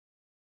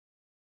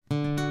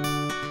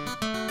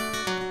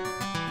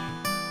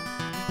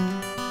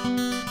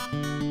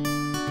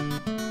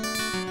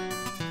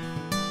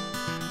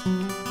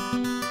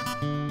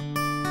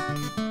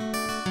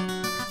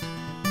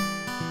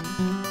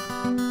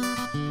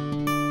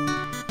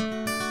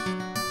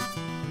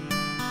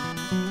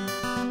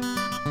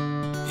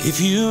If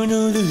you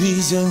knew the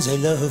reasons I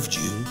loved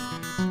you,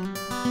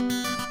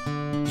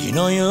 you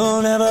know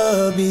you'll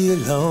never be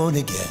alone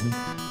again.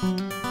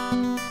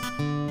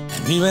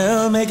 And we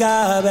will make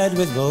our bed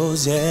with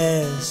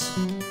roses,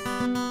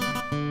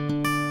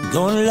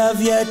 gonna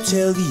love you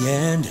till the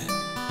end.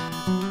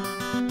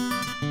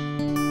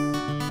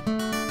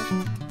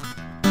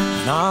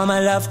 And all my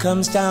love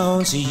comes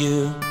down to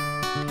you,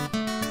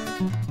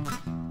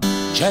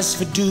 just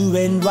for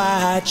doing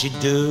what you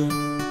do.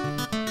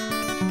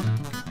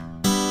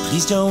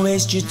 Please don't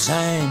waste your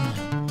time,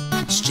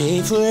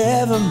 stay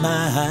forever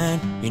mine.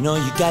 You know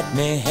you got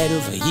me head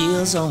over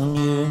heels on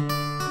you.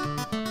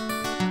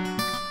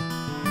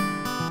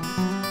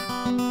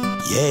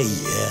 Yeah,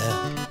 yeah.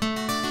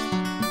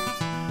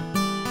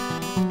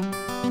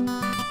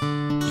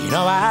 You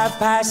know I've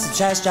passed the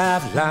test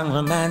of long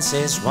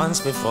romances once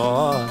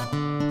before,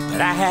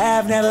 but I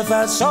have never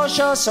felt so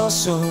sure so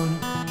soon.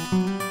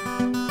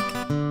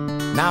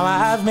 Now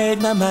I've made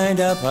my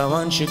mind up, I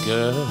want you,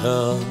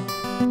 girl.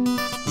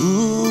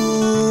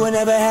 Ooh, I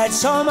never had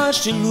so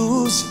much to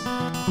lose.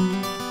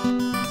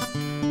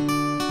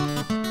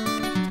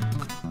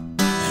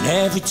 And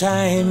every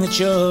time that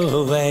you're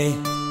away,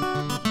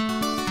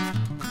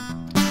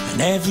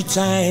 and every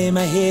time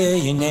I hear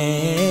your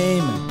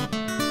name,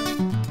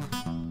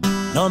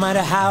 no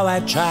matter how I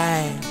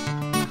try,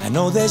 I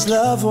know this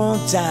love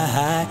won't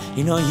die.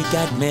 You know you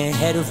got me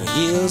head over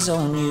heels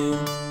on you,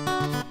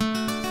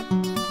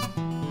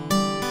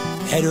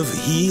 head over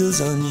heels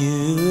on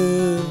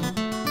you,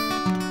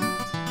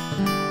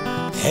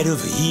 head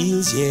over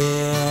heels,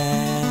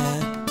 yeah.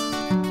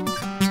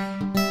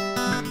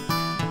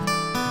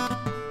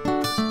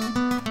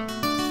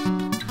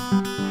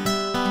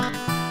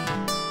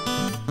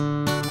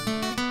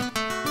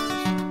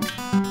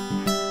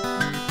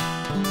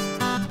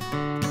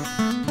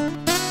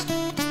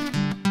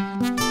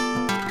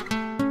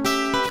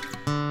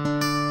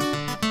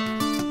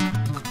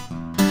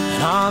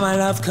 And all my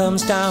love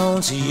comes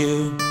down to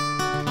you.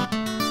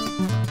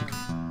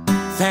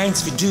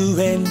 Thanks for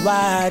doing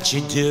what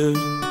you do.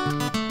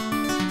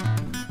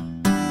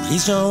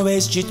 Please don't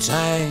waste your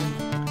time,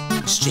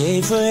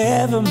 stay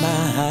forever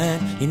mine.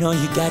 You know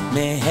you got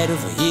me head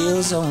over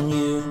heels on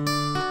you,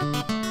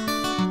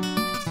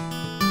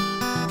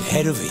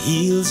 head over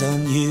heels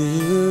on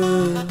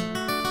you,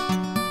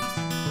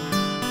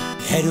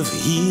 head over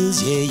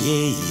heels, yeah,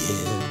 yeah,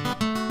 yeah.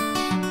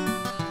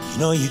 You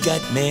know you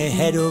got me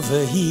head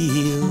over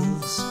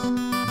heels.